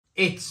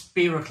It's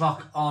beer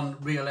o'clock on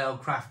Real Ale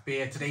Craft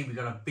Beer. Today we've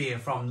got a beer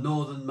from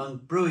Northern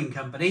Monk Brewing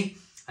Company,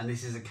 and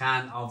this is a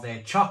can of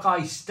their Choc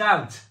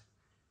Stout.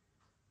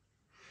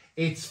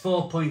 It's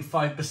 4.5%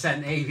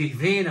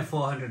 ABV in a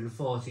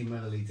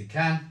 440ml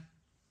can.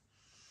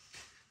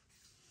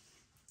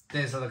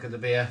 There's a look at the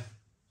beer.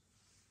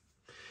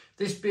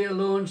 This beer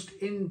launched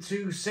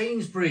into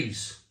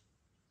Sainsbury's.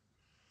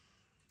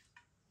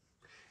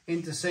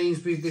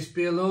 This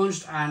beer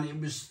launched, and it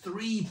was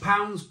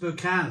 £3 per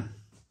can.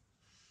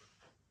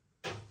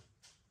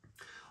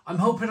 I'm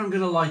hoping I'm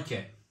going to like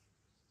it.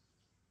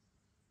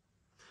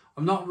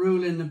 I'm not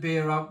ruling the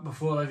beer out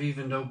before I've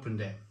even opened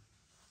it.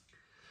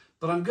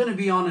 But I'm going to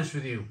be honest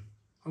with you.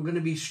 I'm going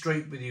to be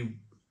straight with you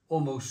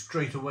almost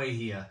straight away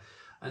here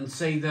and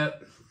say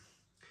that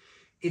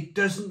it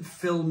doesn't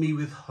fill me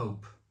with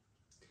hope.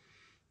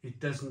 It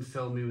doesn't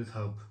fill me with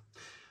hope.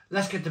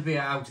 Let's get the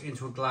beer out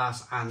into a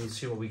glass and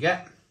see what we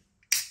get.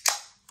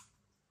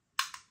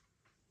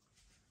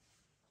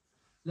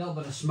 A little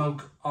bit of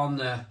smoke on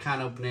the can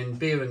opening,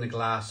 beer in the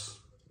glass.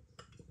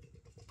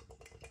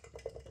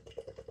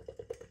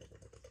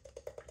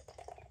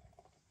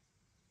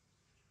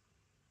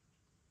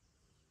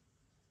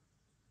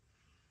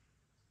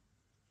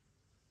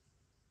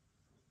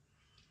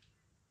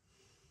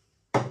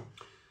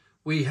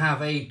 We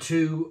have a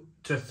 2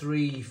 to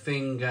 3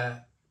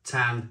 finger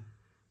tan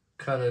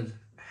coloured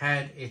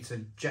head. It's a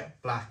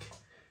jet black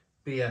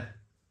beer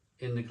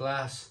in the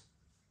glass.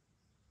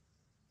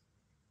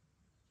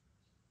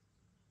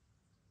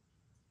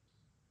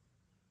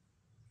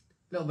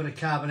 A little bit of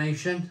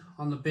carbonation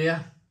on the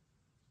beer.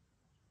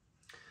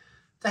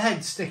 The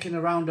head's sticking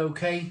around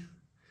okay.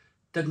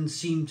 Doesn't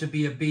seem to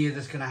be a beer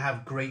that's going to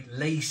have great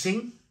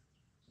lacing.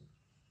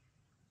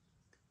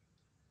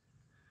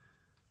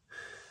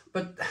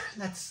 But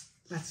let's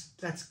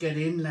get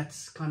in.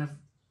 Let's kind of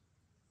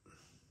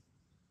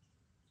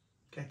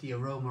get the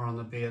aroma on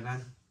the beer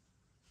then.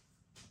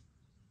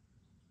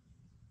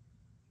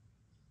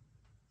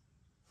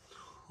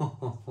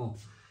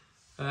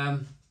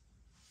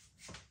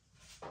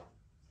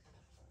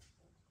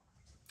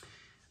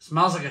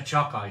 Smells like a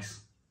Choc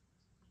ice.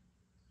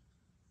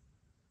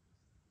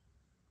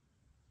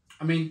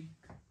 I mean,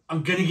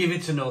 I'm going to give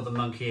it to Northern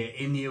Monk here.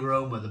 In the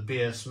aroma, the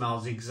beer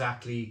smells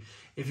exactly...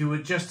 If you were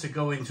just to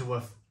go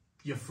into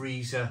your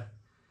freezer,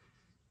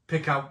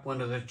 pick out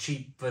one of the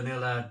cheap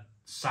vanilla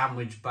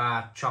sandwich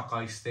bar Choc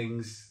ice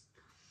things,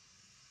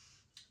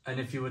 and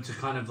if you were to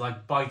kind of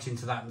like bite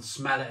into that and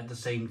smell it at the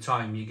same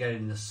time, you're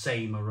getting the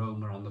same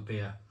aroma on the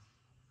beer.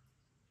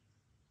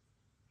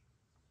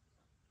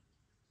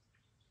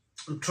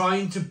 I'm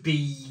trying to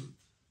be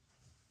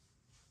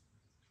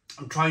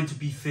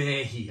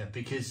fair here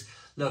because,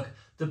 look,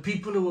 the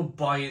people who are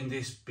buying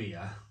this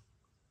beer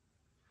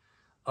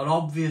are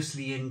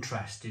obviously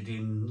interested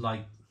in,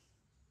 like,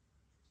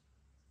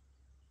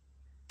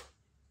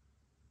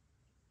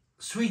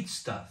 sweet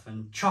stuff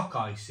and Choc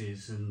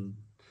ices, and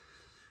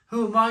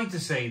who am I to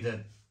say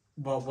that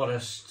what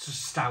a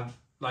stout,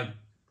 like,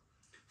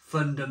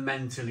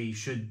 fundamentally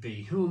should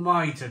be? Who am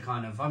I to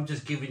kind of... I'm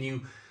just giving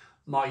you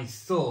my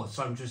thoughts,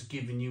 I'm just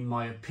giving you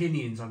my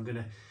opinions. I'm going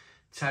to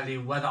tell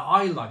you whether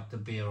I like the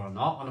beer or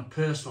not on a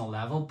personal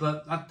level,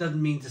 but that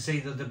doesn't mean to say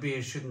that the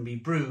beer shouldn't be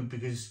brewed,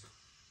 because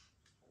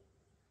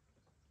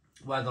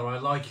whether I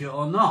like it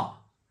or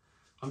not,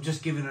 I'm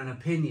just giving an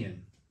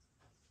opinion.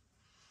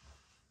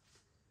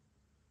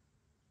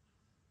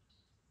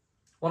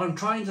 What I'm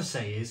trying to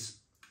say is,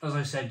 as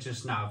I said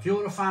just now, if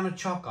you're a fan of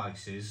Choc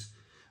ices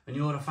and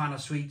you're a fan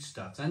of sweet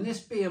stuff, then this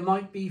beer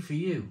might be for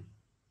you.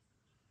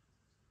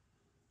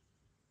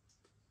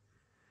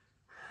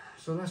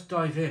 So let's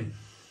dive in.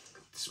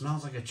 It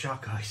smells like a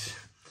Choc ice.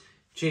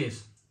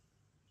 Cheers.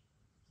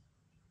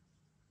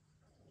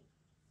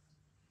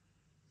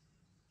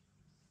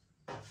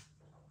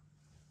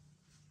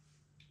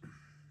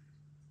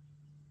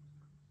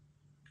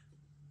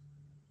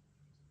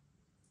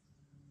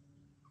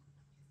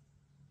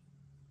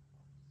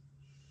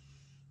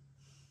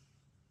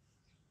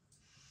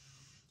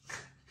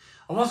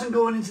 I wasn't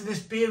going into this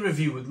beer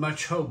review with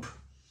much hope.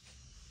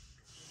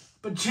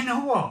 But do you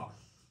know what?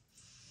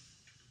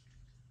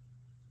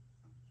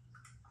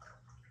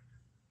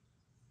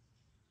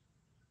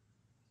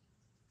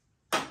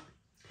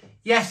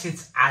 Yes,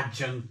 it's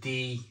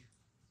adjunct-y.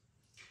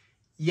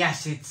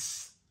 Yes,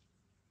 it's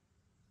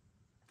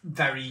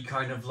very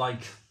kind of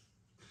like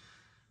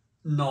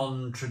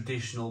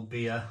non-traditional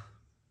beer.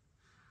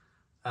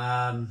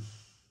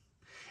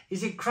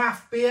 Is it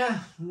craft beer?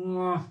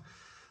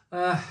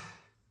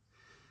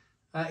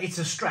 It's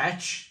a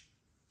stretch.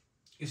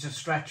 It's a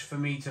stretch for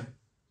me to...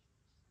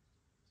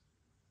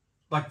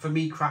 Like, for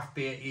me, craft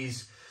beer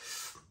is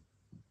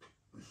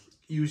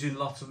using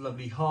lots of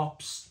lovely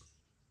hops,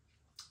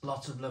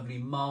 lots of lovely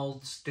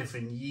malts,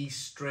 different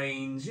yeast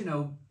strains, you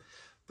know,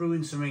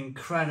 brewing some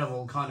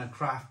incredible kind of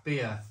craft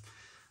beer.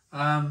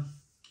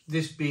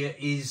 This beer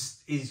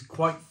is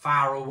quite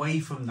far away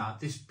from that.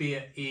 This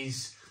beer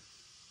is,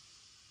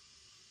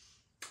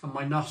 and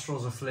my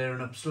nostrils are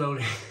flaring up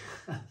slowly.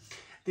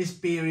 This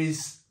beer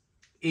is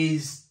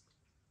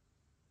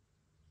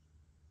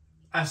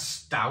a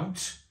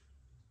stout-ish.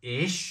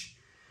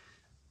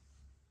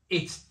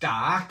 It's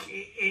dark.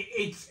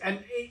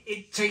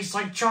 It tastes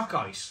like Choc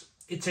ice.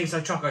 It tastes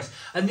like Choc ice.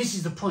 And this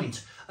is the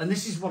point. And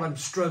this is what I'm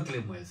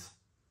struggling with.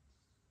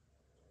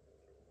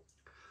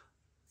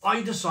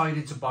 I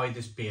decided to buy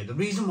this beer. The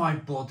reason why I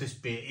bought this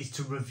beer is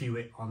to review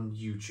it on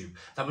YouTube.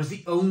 That was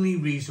the only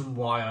reason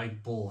why I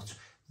bought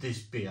this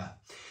beer.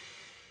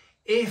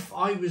 If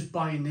I was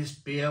buying this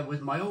beer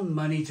with my own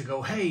money to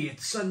go, hey,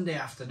 it's Sunday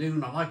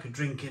afternoon, I like a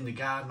drink in the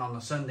garden on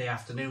a Sunday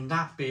afternoon,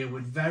 that beer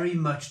would very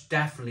much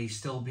definitely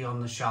still be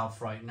on the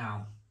shelf right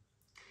now.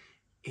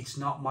 It's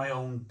not my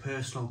own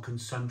personal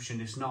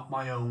consumption. It's not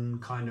my own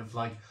kind of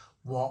like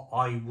what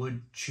I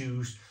would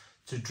choose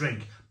to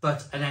drink.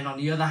 But, and then on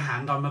the other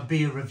hand, I'm a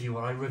beer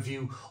reviewer. I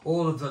review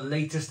all of the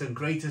latest and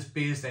greatest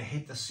beers that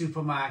hit the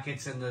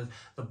supermarkets and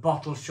the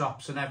bottle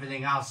shops and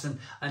everything else, and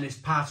it's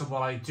part of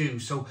what I do.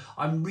 So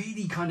I'm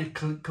really kind of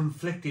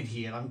conflicted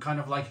here. I'm kind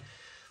of like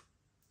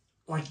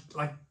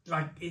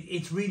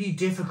it's really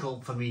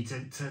difficult for me to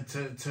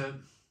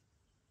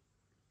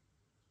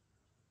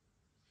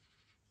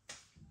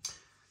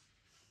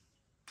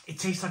it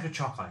tastes like a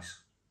Choc ice.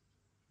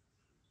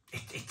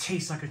 It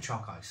tastes like a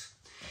Choc ice.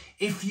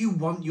 If you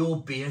want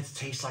your beer to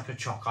taste like a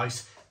Choc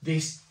ice,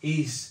 this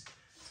is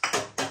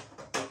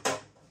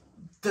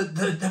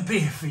the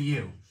beer for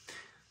you.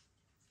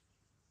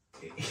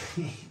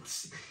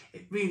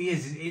 It really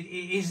is. It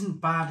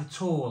isn't bad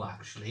at all,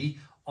 actually,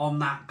 on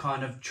that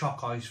kind of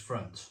Choc ice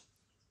front.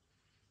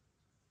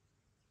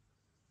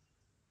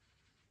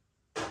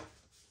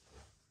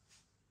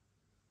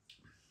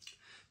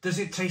 Does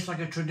it taste like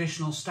a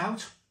traditional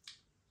stout?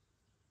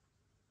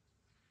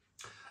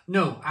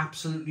 No,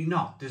 absolutely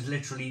not. There's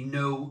literally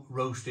no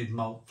roasted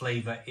malt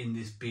flavour in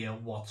this beer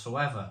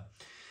whatsoever.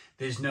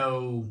 There's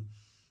no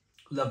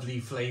lovely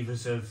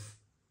flavours of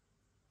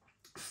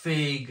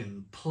fig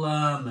and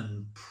plum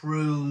and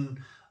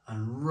prune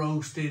and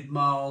roasted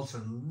malt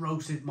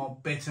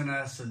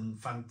bitterness and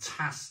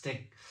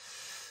fantastic,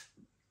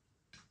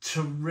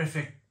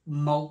 terrific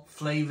malt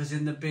flavours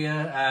in the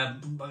beer,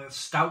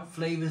 stout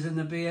flavours in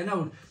the beer.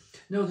 No,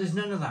 there's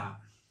none of that.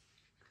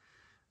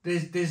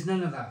 There's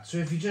none of that. So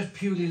if you just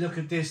purely look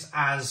at this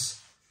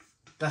as,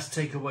 let's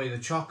take away the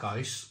Choc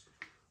ice,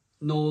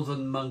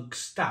 Northern Monk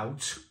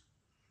Stout,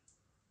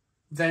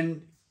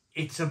 then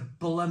it's a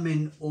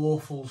blooming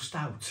awful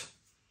stout.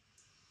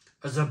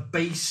 As a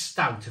base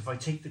stout, if I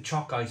take the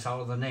Choc ice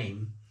out of the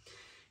name,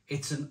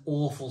 it's an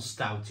awful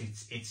stout.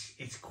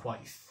 It's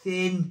quite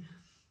thin,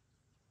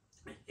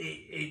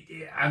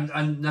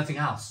 and nothing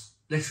else.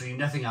 Literally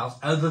nothing else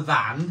other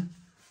than,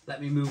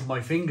 let me move my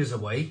fingers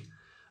away,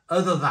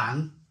 other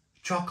than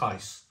Choc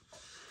ice.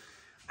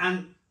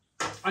 And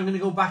I'm going to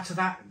go back to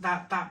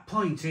that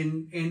point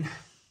in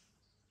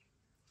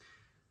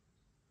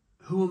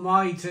who am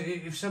I to,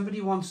 if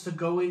somebody wants to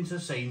go into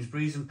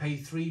Sainsbury's and pay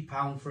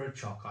 £3 for a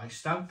Choc ice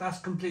stout, that's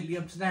completely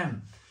up to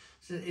them.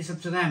 It's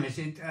up to them.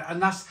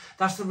 And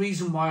that's the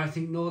reason why I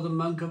think Northern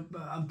Monk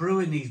are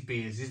brewing these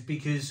beers, is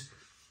because,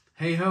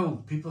 hey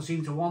ho, people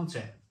seem to want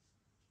it.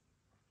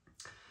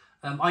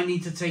 I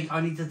need to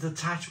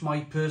detach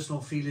my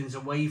personal feelings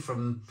away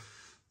from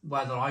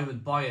whether I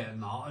would buy it or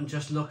not, and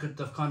just look at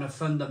the kind of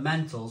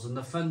fundamentals. And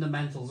the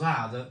fundamentals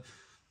are that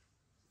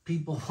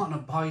people want to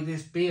buy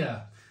this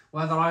beer,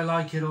 whether I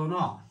like it or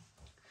not.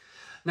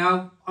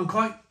 Now, I'm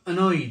quite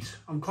annoyed.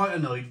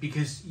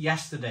 Because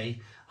yesterday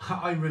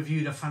I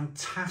reviewed a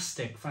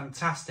fantastic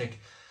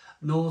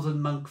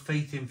Northern Monk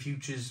Faith in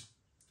Futures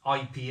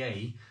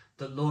IPA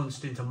that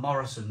launched into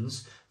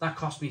Morrison's. That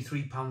cost me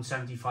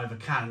 £3.75 a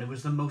can. And it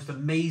was the most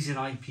amazing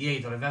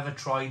IPA that I've ever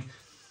tried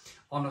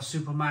on a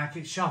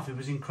supermarket shelf. It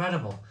was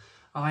incredible.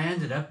 And I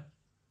ended up,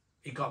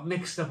 it got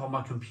mixed up on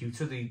my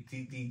computer, the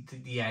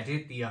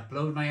edit, the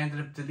upload, and I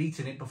ended up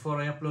deleting it before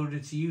I uploaded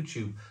it to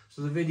YouTube.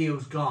 So the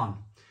video's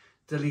gone.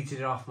 Deleted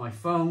it off my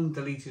phone,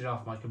 deleted it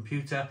off my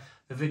computer,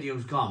 the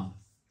video's gone.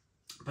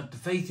 But the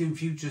Faith in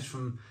Futures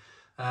from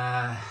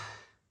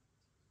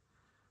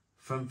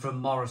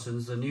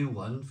Morrison's, the new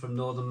one from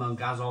Northern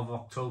Monk, as of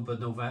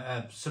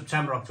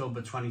September,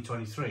 October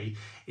 2023,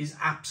 is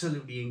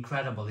absolutely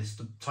incredible. It's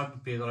the type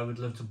of beer that I would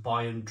love to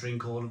buy and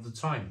drink all of the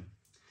time.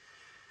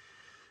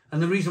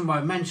 And the reason why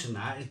I mention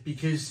that is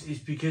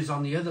because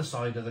on the other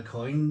side of the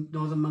coin,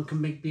 Northern Monk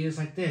can make beers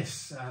like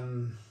this,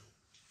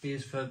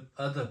 beers for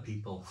other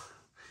people.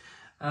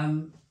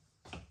 I'm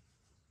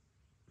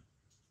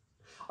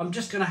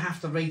just going to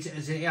have to rate it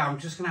as I'm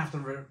just going to have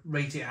to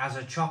rate it as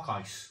a Choc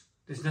ice.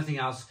 There's nothing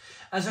else.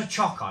 As a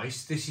Choc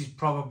ice, this is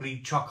probably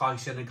Choc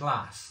ice in a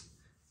glass.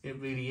 It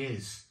really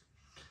is.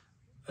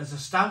 As a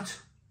stout,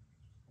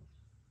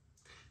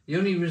 the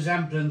only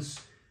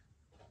resemblance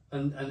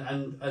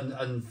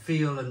and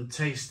feel and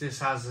taste this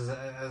has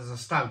as a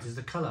stout is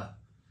the colour.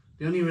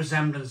 The only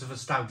resemblance of a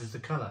stout is the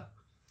colour.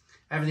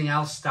 Everything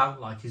else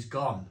stout-like is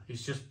gone.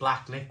 It's just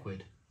black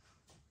liquid.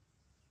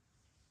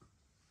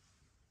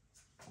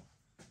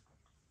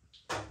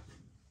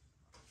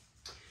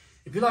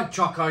 If you like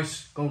Choc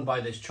ice, go and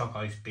buy this Choc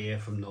ice beer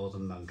from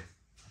Northern Monk.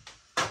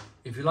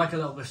 If you like a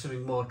little bit of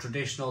something more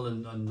traditional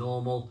and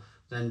normal,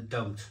 then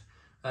don't.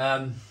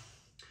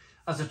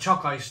 As a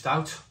Choc Ice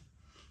Stout,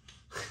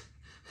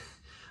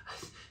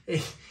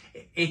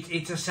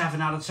 it's a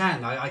 7 out of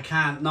 10. I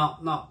can't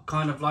not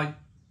kind of like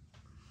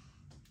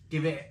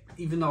give it,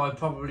 even though I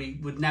probably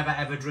would never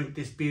ever drink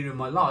this beer in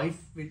my life,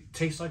 it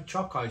tastes like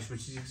Choc Ice,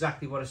 which is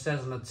exactly what it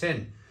says on the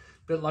tin.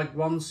 A bit like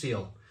One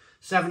Seal.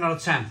 7 out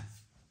of 10.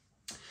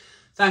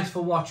 Thanks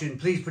for watching.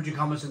 Please put your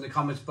comments in the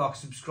comments box.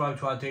 Subscribe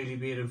to our daily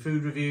beer and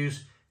food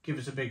reviews. Give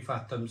us a big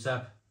fat thumbs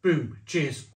up. Boom. Cheers.